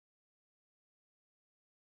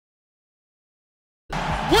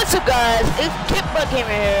What's up, guys? It's Kipbug Gamer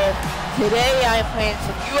here. Today I am playing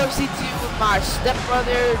some UFC 2 with my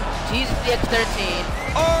stepbrother, Jesus the X13,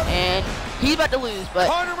 and he's about to lose, but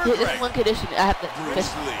this is one condition I have to fix.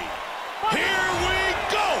 Here we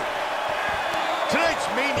go! Tonight's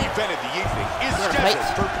main event of the evening is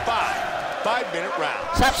scheduled for 5-minute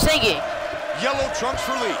rounds. Stop singing. Yellow trunks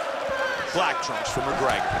for Lee, black trunks for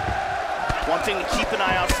McGregor. One thing to keep an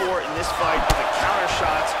eye out for in this fight are the counter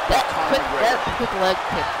shots by Conor McGregor. That quick leg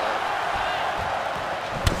kick.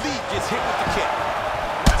 Lee gets hit with the kick.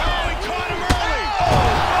 Oh, he caught him early! Oh,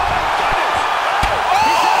 my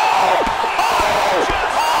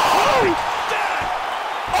goodness!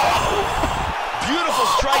 Beautiful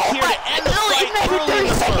strike here to end the fight early in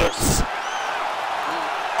the first.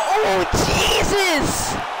 Oh,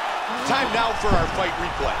 Jesus! Time now for our fight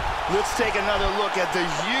replay. Let's take another look at the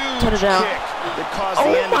huge kick that caused the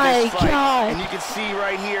end of this fight. God. And you can see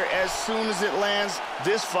right here, as soon as it lands,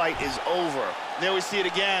 this fight is over. There we see it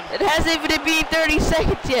again. It hasn't even been 30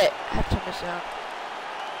 seconds yet. I have to turn this down.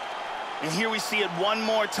 And here we see it one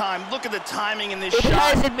more time. Look at the timing in this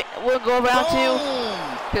shot. Hasn't been, we'll go around two.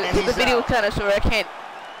 Because the video was kind of short. I can't.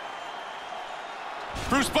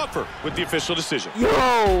 Bruce Buffer with the official decision. Yo,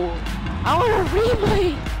 I want a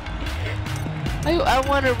replay. I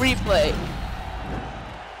want a replay.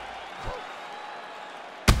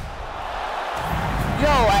 Yo,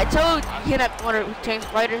 I told you cannot want to change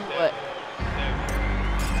fighters, but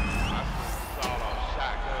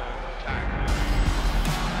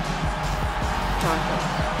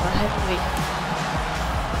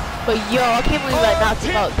yo, I can't believe I knocked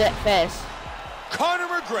him out that fast. Conor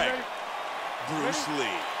McGregor, Bruce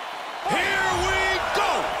Lee. Here we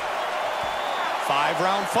go.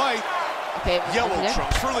 5-round fight. Okay, yellow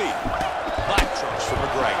trunks for Lee, black trunks for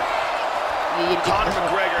McGregor. Conor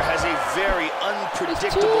McGregor has a very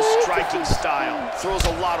unpredictable striking style. Throws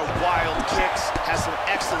a lot of wild kicks, has some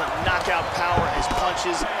excellent knockout power in his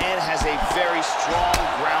punches, and has a very strong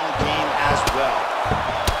ground game as well.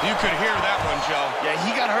 You could hear that one, Joe. Yeah,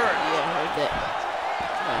 he got hurt. Yeah, I heard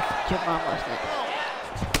that. Your mom lost it.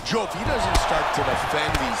 Joe, if he doesn't start to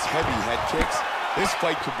defend these heavy head kicks, this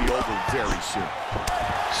fight could be over very soon.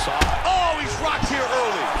 Oh, he's rocked here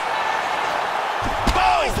early.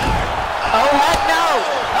 Oh, he's hurt. Oh, heck no.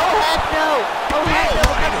 Oh, heck no. Oh,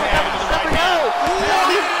 heck no.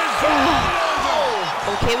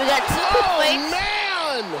 Okay, we got two quick fights.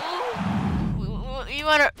 Man! You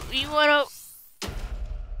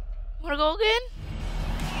wanna go again?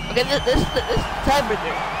 Okay, this is the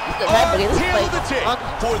tiebreaker. This is the tape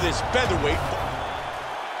for this featherweight.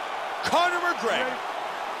 Conor McGregor,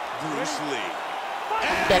 Bruce Lee.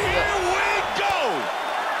 And here we go!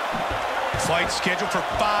 Fight scheduled for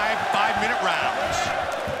 5-minute rounds.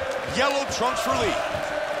 Yellow trunks for Lee,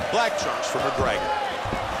 black trunks for McGregor.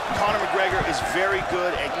 Conor McGregor is very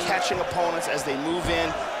good at catching opponents as they move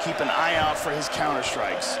in. Keep an eye out for his counter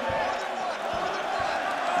strikes.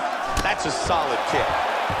 That's a solid kick.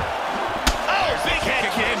 Oh, big head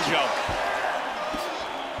kick, Joe.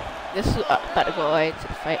 This is about to go away to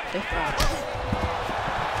the fight. 5th round.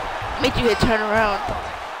 Make you hit turn around.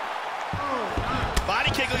 Body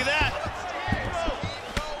kick, look at that.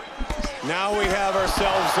 Now we have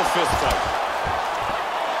ourselves a fist fight.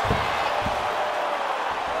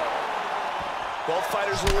 Both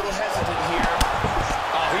fighters are a little hesitant here.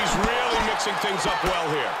 Oh, he's really mixing things up well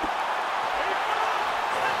here.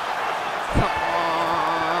 Come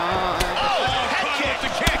on. Oh, head kick. The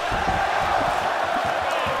kick.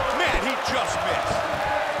 Man, he just missed.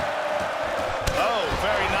 Oh,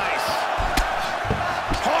 very nice.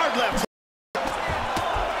 Hard left.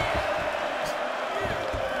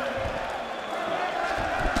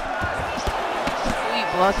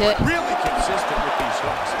 Block it. Really consistent with these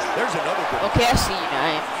hooks. There's another good. Okay, I see you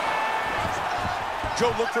now.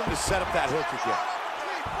 Joe, look for him to set up that hook again.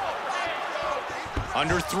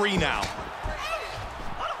 Under 3 now.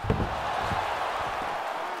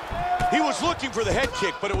 He was looking for the head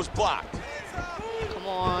kick, but it was blocked. Come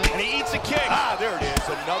on. And he eats a kick. Ah, there it is.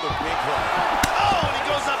 Another big hook. Oh, and he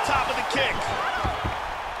goes up top of the kick.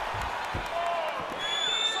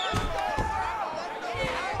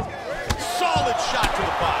 Solid shot to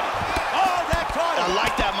the body. Oh, that caught him. I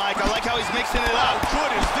like that, Mike. I like how he's mixing it up. How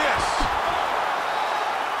good is this?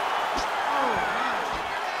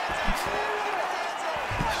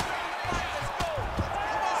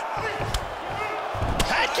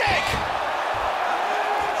 Head kick.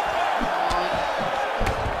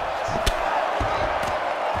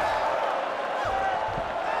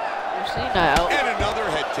 And another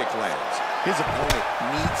head kick lands. His opponent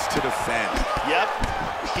needs to defend. Yep.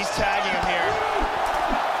 He's tagging him here.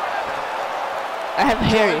 I have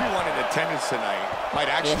hair. Everyone in attendance tonight might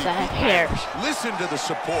actually Yes, I have hair. listen to the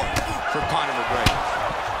support for Conor McGregor.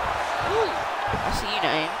 Ooh, I see you,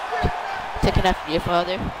 Naeem. Taking after your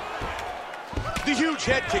father. The huge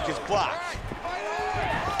head kick is blocked.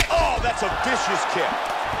 Oh, that's a vicious kick.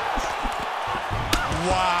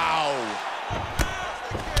 Wow.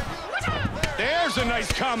 There's a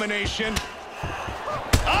nice combination.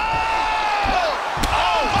 Oh!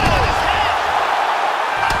 Oh!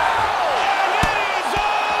 And it is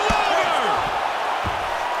all over!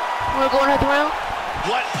 We're going at the round?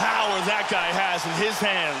 What power that guy has in his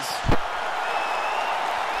hands.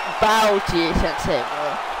 Bow to your sensei,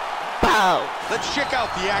 bro. Bow. Let's check out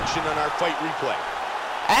the action on our fight replay.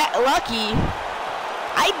 Lucky,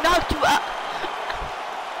 I knocked you out.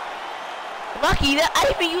 Lucky that I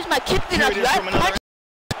didn't even use my kick to knock you. I punched you.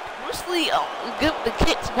 Bruce Lee, good with the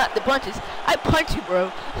kicks, not the punches. I punched you,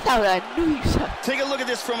 bro. That's how I knew you sucked. Take a look at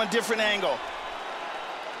this from a different angle.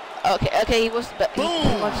 Okay, he wants to go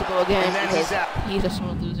again and then because he's a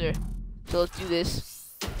sore loser. So let's do this.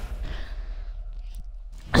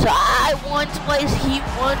 So I won twice, he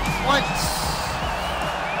won once.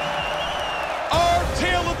 Our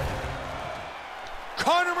tale of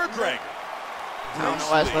Conor McGregor. I don't know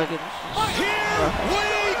why it's like it. Here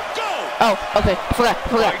we go. Oh, okay, forgot.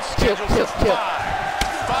 Chill.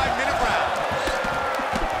 5-minute rounds.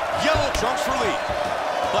 Yellow trunks for Lee.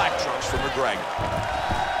 Black trunks for McGregor.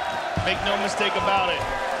 Make no mistake about it.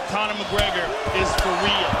 Conor McGregor is for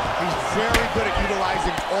real. He's very good at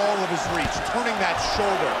utilizing all of his reach, turning that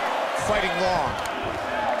shoulder, fighting long.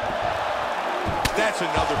 That's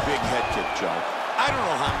another big head kick, Joe. I don't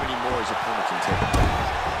know how many more his opponent can take.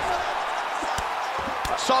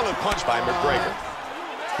 Solid punch by McGregor.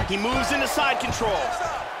 He moves into side control.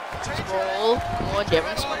 Scroll, come on,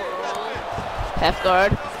 Devin, scroll. Half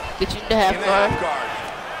guard, get you into half guard.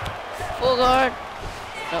 Full guard.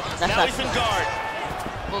 No, that's now not he's in guard.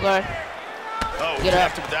 full guard. Oh, Get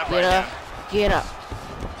up, get up.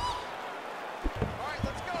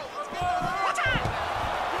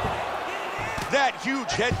 That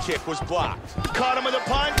huge head kick was blocked. Caught him with a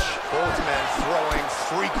punch. Both men throwing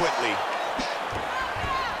frequently.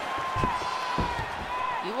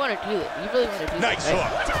 You want to do it. You really want to do it. Nice right?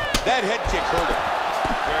 hook. That head kick hurt him.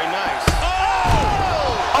 Very nice.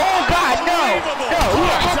 Oh, God, no. No,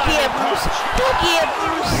 heck yeah, Bruce. Heck yeah,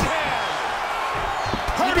 Bruce.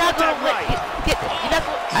 You're not going to win. You're not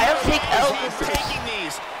going to... I don't take L with Bruce. Taking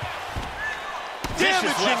these.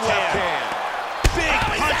 Damaging left hand. Big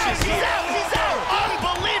punches here. He's out.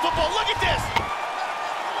 Unbelievable. Look at this.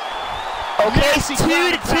 Okay, it's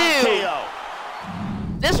 2-2. KO.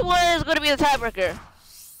 This one is going to be the tiebreaker.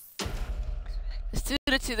 It's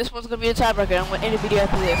 2-2. This one's going to be the tiebreaker. I'm going to end the video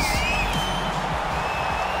after this.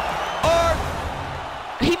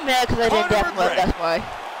 He mad because I didn't dap him up, that's why.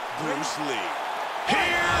 Bruce Lee.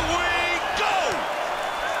 Here we go!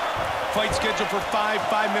 Fight scheduled for 5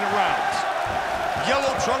 5-minute rounds.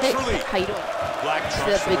 Yellow trunks Hey, for Lee. how you doing? Black It's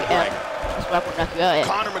trunks a for big M. McGregor. That's why I'm going to knock you out.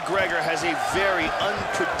 Conor McGregor has a very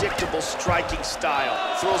unpredictable striking style.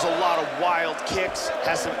 Throws a lot of wild kicks,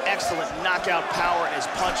 has some excellent knockout power in his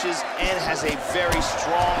punches, and has a very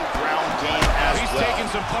strong ground game as well. He's taking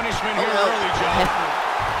some punishment here early, John.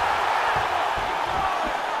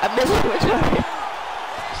 I missed it, retarded.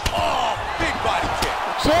 Oh, big body kick.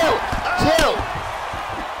 Chill.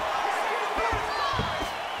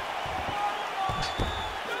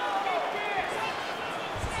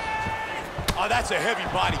 Oh, that's a heavy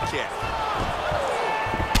body kick.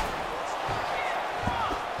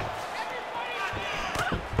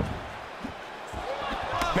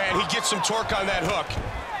 Man, he gets some torque on that hook.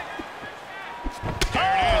 There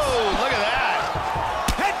it is. Oh, look at that.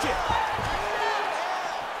 Head kick.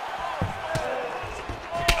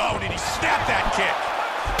 Oh, did he snap that kick?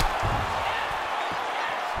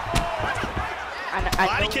 I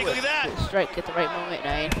Body know kick, look at that. Strike at the right moment,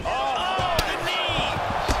 Naeem. Oh, the knee.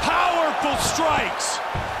 Powerful strikes.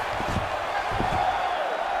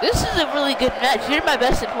 This is a really good match. You're my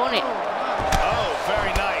best opponent. Oh, very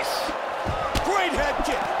nice. Great head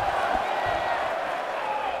kick.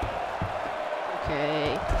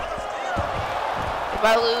 Okay. If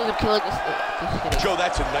I lose, I'm killing this. Just kidding. Joe,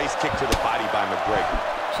 that's a nice kick to the body by McGregor.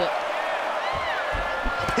 Chill.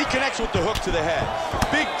 He connects with the hook to the head.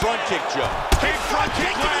 Big front kick, Joe. Big front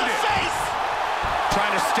kick landed.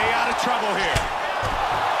 Trying to stay out of trouble here.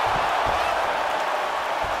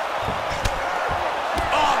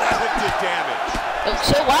 Oh, that hook did damage.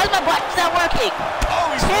 So why is my button not working? Oh,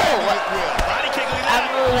 he's Chill. landing it real. Body kick, look at I'm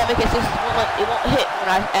that. really happy because it won't hit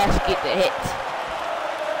when I ask it to hit.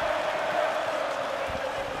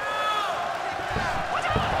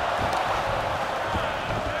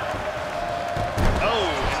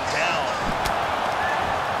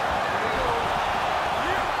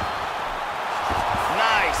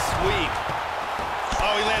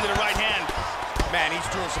 Man, he's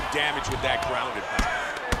doing some damage with that grounded pound.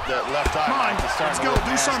 The left eye might be starting to look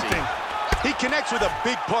do nasty. something. He connects with a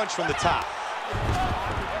big punch from the top.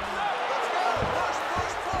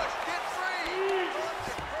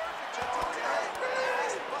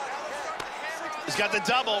 He's got the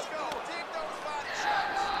double.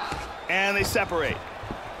 And they separate.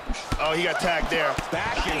 Oh, he got tagged there.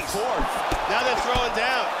 Back and forth. Now they're throwing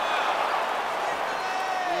down.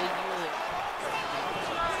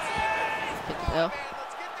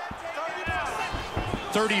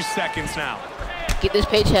 30 seconds now. Get this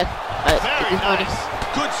paycheck. Get Very this money. nice.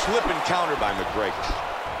 Good slip and counter by McGregor.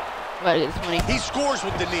 About to get this money. He scores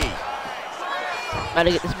with the knee. About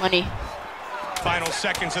to get this money. Final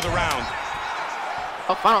seconds of the round.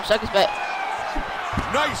 Oh, final seconds back.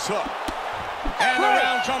 Nice hook. And the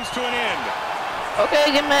round comes to an end.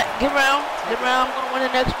 Okay, get round. Get round. I'm gonna win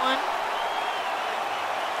the next one.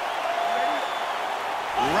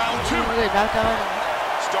 Round two. Knocked out.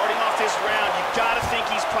 Starting off this round, you gotta think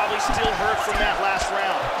he's probably still hurt from that last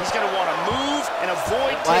round. He's gonna want to move and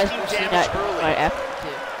avoid taking damage early. Right after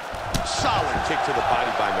two. Solid kick to the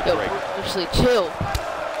body by McGregor. Bruce Lee, chill.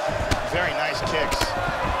 Very nice kicks.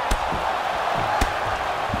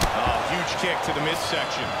 Oh, huge kick to the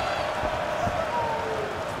midsection.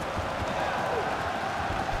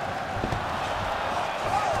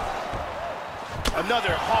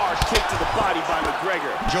 Another hard kick to the body by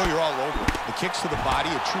McGregor. Joe, you're all over it. The kicks to the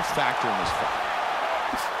body, a true factor in this fight.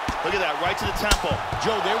 Look at that, right to the temple.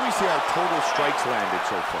 Joe, there we see our total strikes landed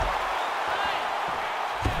so far.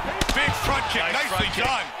 Big front kick. Nice Nicely front kick.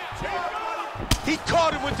 done. He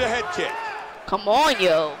caught him with the head kick. Come on,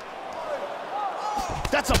 yo.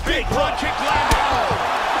 That's a big Front kick landed.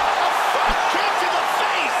 kick to the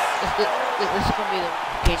face. This is gonna be the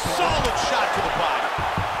game changer. Solid shot to the body.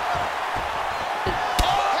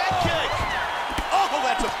 Head kick. Oh,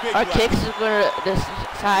 that's a big Our left. kicks is gonna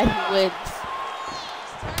decide who wins.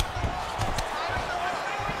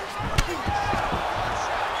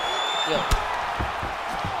 Yo,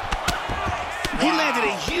 He landed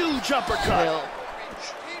a huge uppercut. chill.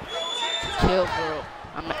 Chill, bro.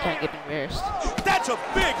 I'm not trying to get embarrassed. That's a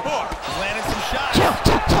big hook. He's landing some shots. Chill,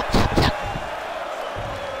 chill, chill, chill, chill.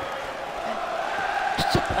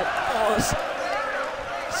 Suck my balls.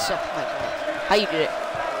 Suck my balls. How you did it?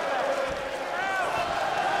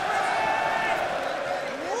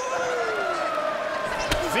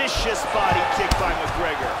 Vicious body kick by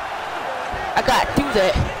McGregor. I gotta do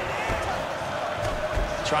that.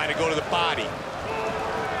 Trying to go to the body.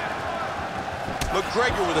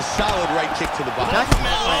 McGregor with a solid right kick to the body. Nothing.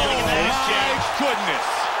 Oh, my goodness.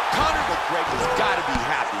 Conor McGregor's got to be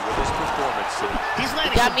happy with his performance today. He's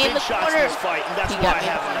landing got some me in big the shots in corner. this fight, and that's He why got I me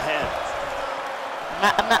in have the him corner. ahead.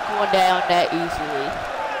 I'm not going down that easily.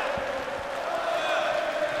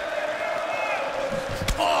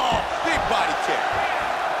 Oh, big body kick.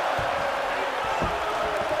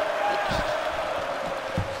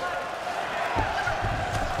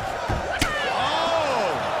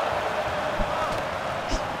 Oh.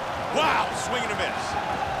 Wow, swing and a miss.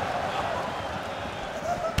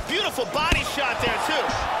 Beautiful body shot there, too.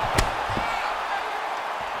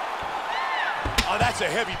 Oh, that's a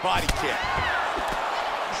heavy body kick.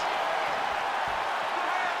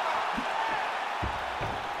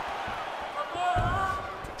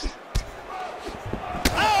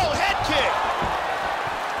 Oh, head kick.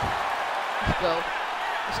 Let's go.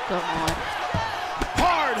 Let's go on.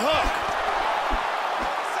 Hard hook.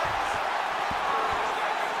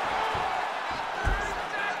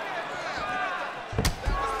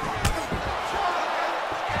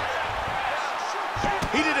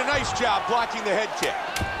 He did a nice job blocking the head kick.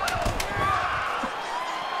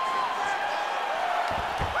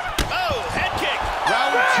 Oh, head kick.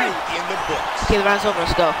 Round two in the books. Okay, the round's over.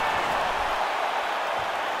 Let's go.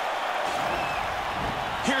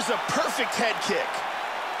 Here's a perfect head kick.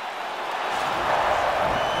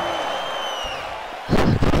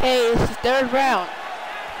 Hey, this is third round.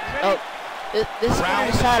 Oh, this is going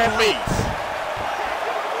Round to decide our three. fates.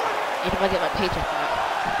 If I get my paycheck or not.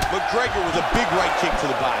 McGregor with a big right kick to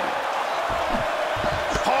the body.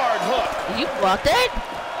 Hard hook. Did you block that?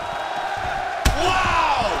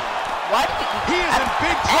 Wow! Why did you? He is in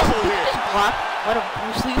big trouble Did you here. just block one of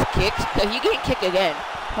Bruce Lee's kicks? He can kick again.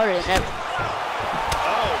 Harder than ever.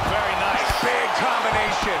 Oh, very nice. Big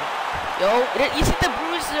combination. Yo, you see the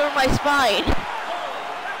bruises on my spine.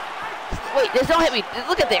 Wait, this don't hit me.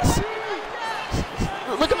 Look at this.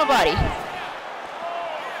 Look at my body.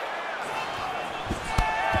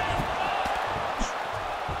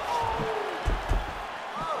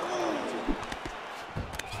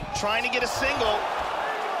 Trying to get a single.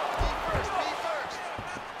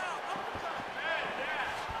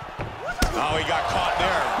 Oh, he got caught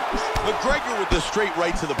there. McGregor with the straight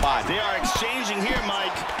right to the body. They are exchanging here,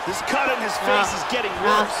 Mike. This cut on his face is getting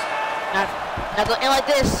worse. Not going in like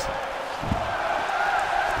this.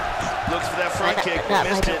 Looks for that front kick,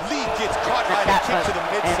 missed it. Lee gets caught by the kick to the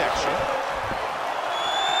midsection.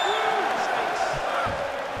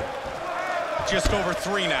 Just over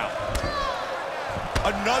 3 now.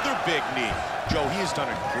 Another big knee. Joe, he has done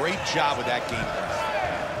a great job with that game plan.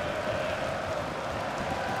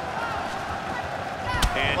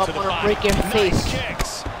 And to the body. Break your face.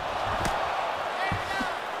 Kicks.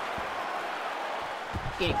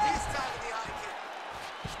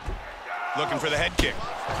 Looking for the head kick.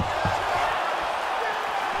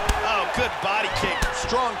 Oh, good body kick.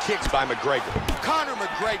 Strong kicks by McGregor. Conor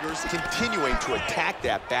McGregor's continuing to attack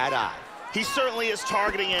that bad eye. He certainly is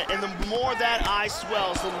targeting it, and the more that eye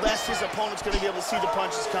swells, the less his opponent's going to be able to see the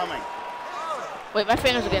punches coming. Wait, my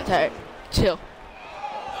fingers are getting tired. Chill.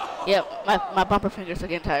 Yep, my bumper fingers are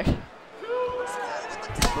getting tired.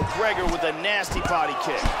 McGregor with a nasty body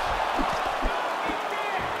kick.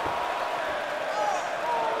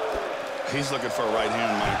 He's looking for a right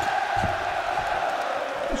hand, Mike.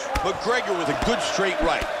 McGregor with a good straight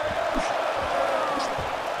right.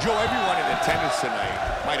 Joe, everyone in attendance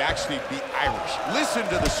tonight might actually be Irish. Listen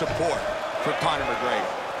to the support for Conor McGregor.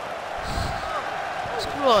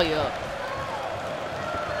 Screw all you up.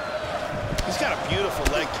 He's got a beautiful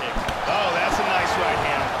leg kick. Oh, that's a nice right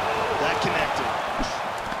hand. That connected.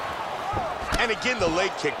 And again, the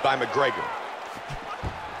leg kick by McGregor.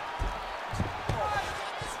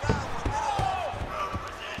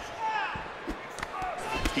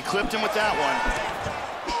 He clipped him with that one.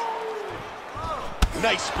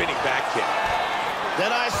 Nice spinning back kick. That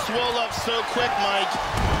eye swelled up so quick, Mike.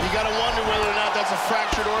 You got to wonder whether or not that's a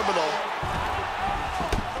fractured orbital.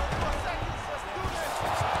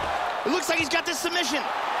 It looks like he's got this submission.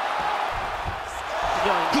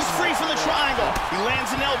 He's free from the triangle. He lands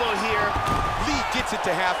an elbow here. Lee gets it to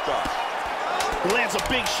half guard. He lands a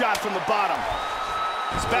big shot from the bottom.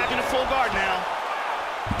 He's back into full guard now.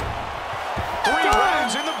 3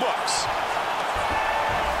 rounds in the books.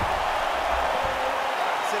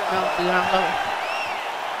 No, you're not lower.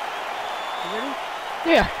 You ready?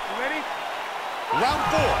 Yeah. You ready? Round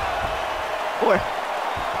 4. 4.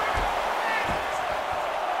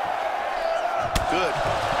 Good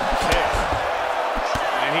kick.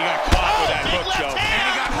 And he got caught with that big hook, left Joe. hand. And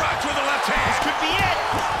he got rocked with a left hand. This could be it.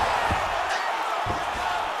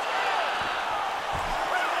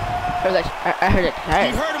 I heard it.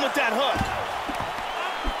 You heard him with that hook.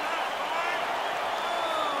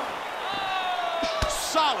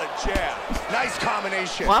 Solid jab. Nice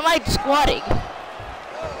combination. Why am I squatting?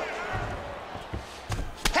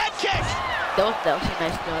 Head kick. That was a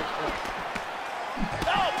nice dodge.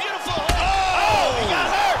 Oh, beautiful hook. Oh, he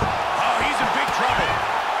got hurt. Oh, he's in big trouble.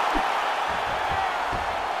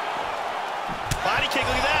 Body kick,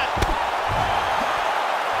 look at that.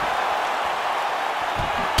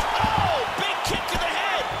 Oh, big kick to the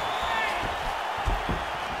head.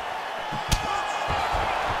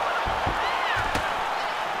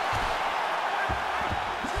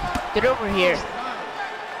 Get over here.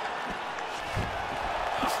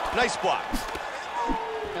 Nice block.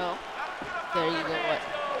 No. There you go. What?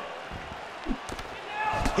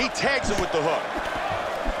 He tags him with the hook.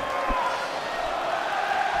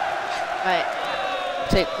 Alright.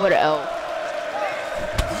 Take what L.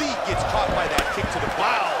 Lee gets caught by that kick to the body.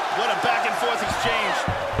 Wow, what a back and forth exchange.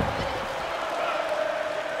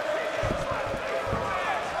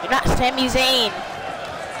 You're not Sami Zayn.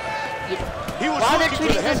 Why they're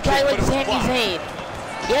treating this guy like Sami Zayn?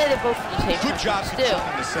 Yeah, they're both from the same Good job still.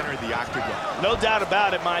 in the center of the octagon. No doubt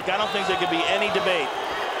about it, Mike. I don't think there could be any debate.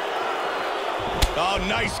 Oh,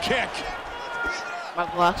 nice kick. My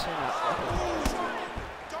blocks are not working.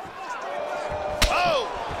 Oh!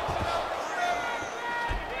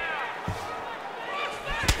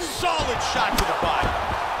 Solid shot to the body.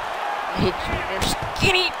 I hit you in your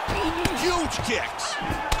skinny penis. Huge kicks.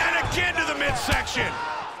 And again to the midsection.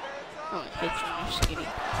 Oh, I hit you in your skinny.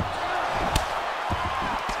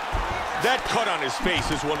 That cut on his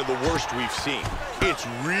face is one of the worst we've seen. It's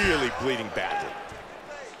really bleeding badly.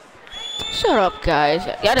 Shut up, guys.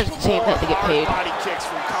 Y'all just saying that to get paid. Body kicks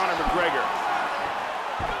from Conor McGregor.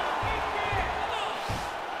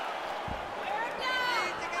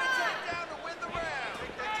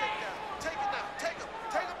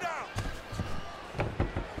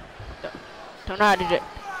 Don't know how to do it.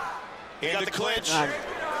 He got the clinch. God.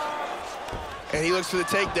 And he looks for the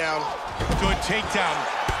takedown. Good takedown.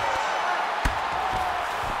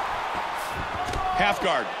 Half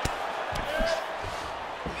guard.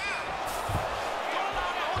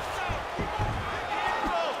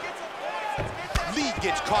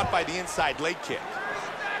 Gets caught by the inside leg kick.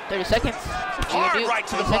 30 seconds. Hard right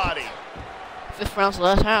to the body. 5th round's the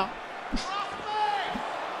last round.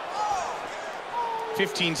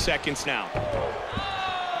 15 seconds now.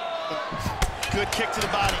 Good kick to the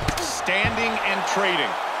body. Standing and trading.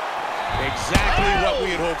 Exactly what we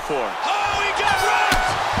had hoped for. Oh, he got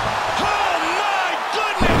rocked! Oh, my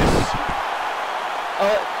goodness!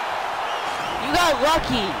 Oh, you got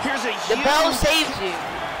lucky. Here's a The huge... bell saved you.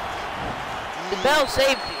 The bell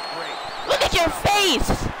saved you. Look at your face.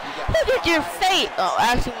 Look at your face. Oh,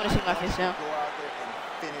 I actually want to see my face now. Go out there and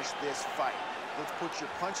finish this fight. Let's put your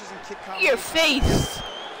punches and kick Your face.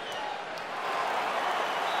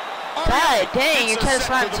 God dang, you're trying to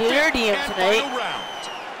slime to your DM tonight.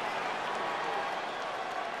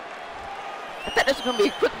 I thought this was going to be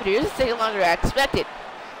a quick video. This is taking longer than I expected.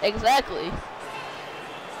 Exactly. You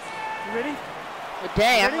ready? But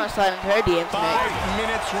dang, I'm going to slide into her DM tonight. 5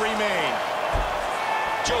 minutes remain.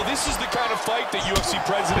 Joe, this is the kind of fight that UFC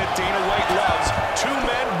President Dana White loves. 2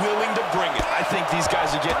 men willing to bring it. I think these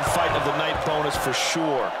guys are getting fight of the night bonus for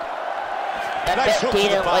sure. I Nice bet hook to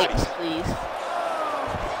Dana the body. White, please.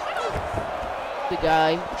 The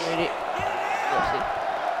guy who made it. We'll see.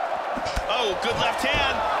 Oh, good left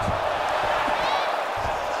hand.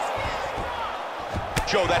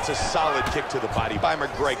 Joe, that's a solid kick to the body by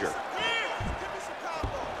McGregor.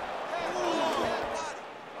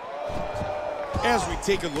 As we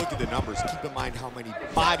take a look at the numbers, keep in mind how many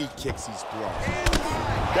body kicks he's thrown.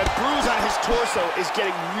 That bruise on his torso is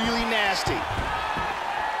getting really nasty.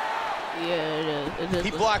 Yeah, it is. He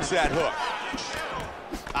blocks that hook.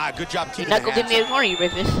 Ah, good job You're keeping not the going to give hands me a corner, you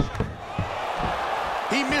rapist.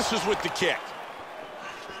 He misses with the kick.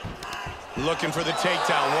 Looking for the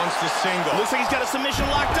takedown, wants the single. Looks like he's got a submission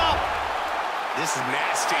locked up. This is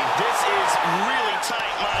nasty. This is really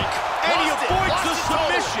tight, Mike. And he Lost it. avoids Lost the his hold.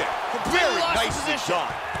 submission. Very lost the nicely position. done.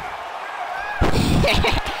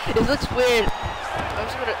 This looks weird. I'm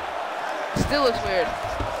just gonna. Still looks weird.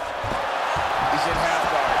 He's in half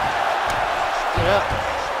guard. Get up.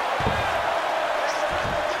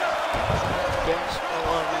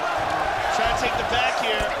 Trying to take the back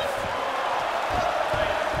here.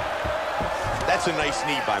 That's a nice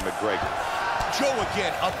knee by McGregor. Joe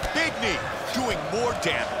again, a big knee, doing more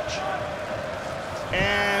damage.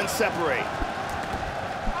 And separate.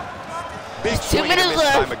 Big 2 swing and a minutes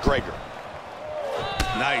miss by left. McGregor.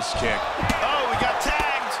 Nice kick. Oh, we got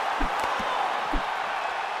tagged.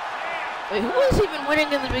 Wait, who was even winning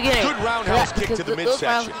in the beginning? Good roundhouse kick to the Those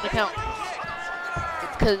rounds midsection. don't count.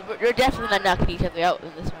 Because we're definitely not knocking each other out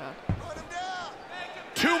in this round.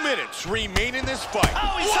 2 minutes remain in this fight.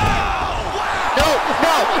 Oh, he's hurt. No.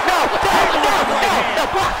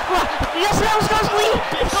 Yes, let's go, Lee.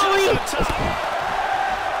 Let's go, Lee.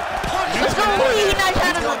 Let's go, Lee.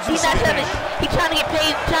 He's not trying to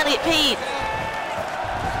get paid.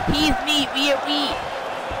 He's me. We are we.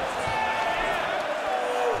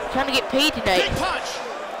 Trying to get paid tonight. Big punch.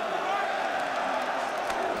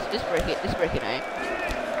 Just break it.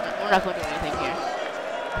 We're not going to do anything here.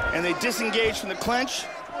 And they disengage from the clinch.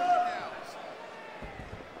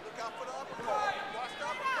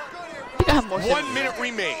 I think I have more 1 minute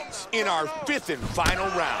remains in our 5th and final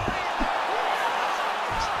round.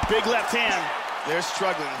 Big left hand. They're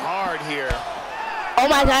struggling hard here. Oh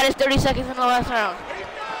my God, it's 30 seconds in the last round.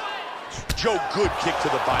 Joe, good kick to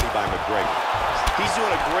the body by McGregor. He's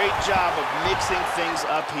doing a great job of mixing things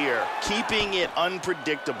up here, keeping it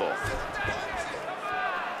unpredictable.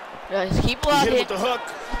 Just keep He hit him walking. with the hook.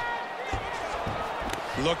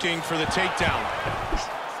 Looking for the takedown.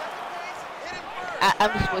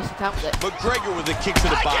 I'm just wasting time with it. McGregor with a kick to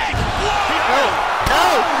the body. No.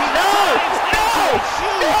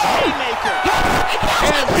 Huge haymaker.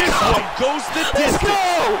 And this one goes the distance.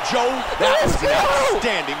 go. Joe, that Let's was an go.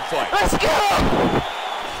 outstanding fight. Let's go.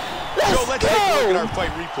 Joe, let's take a look at our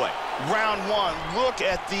fight replay. Round 1. Look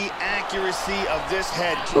at the accuracy of this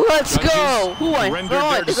head kick. Let's go. Who won? Rendered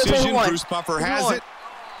their Let's say who decision. won. Bruce Buffer Who has won? it.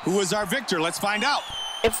 Who is our victor? Let's find out.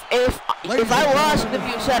 If I lost, the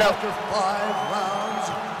view shut up. After 5 rounds,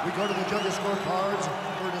 we go to the judges' scorecards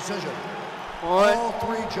for a decision. One. All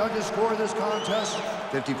 3 judges score this contest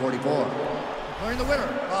 50-44. Declaring the winner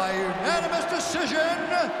by unanimous decision,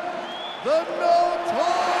 the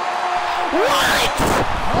What?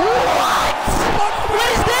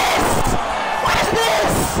 What is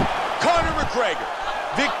this? Conor McGregor,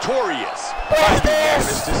 victorious What by is this?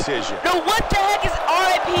 unanimous decision. No, what the heck is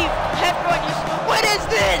RIP pepper on your spoon? What is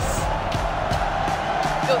this?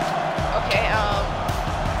 Okay,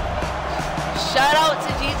 shout out to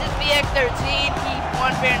Jesus BX13. He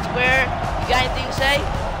won fair and square. You got anything to say?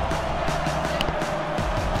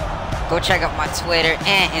 Go check out my Twitter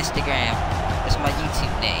and Instagram. That's my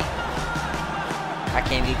YouTube name. I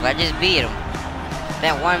can't believe I just beat him.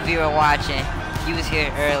 That one viewer watching, he was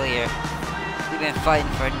here earlier. We've been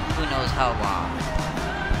fighting for who knows how long.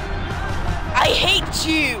 I hate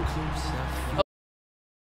you!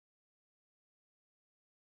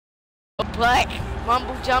 Black,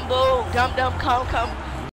 mumbo jumbo, dum dum cum cum.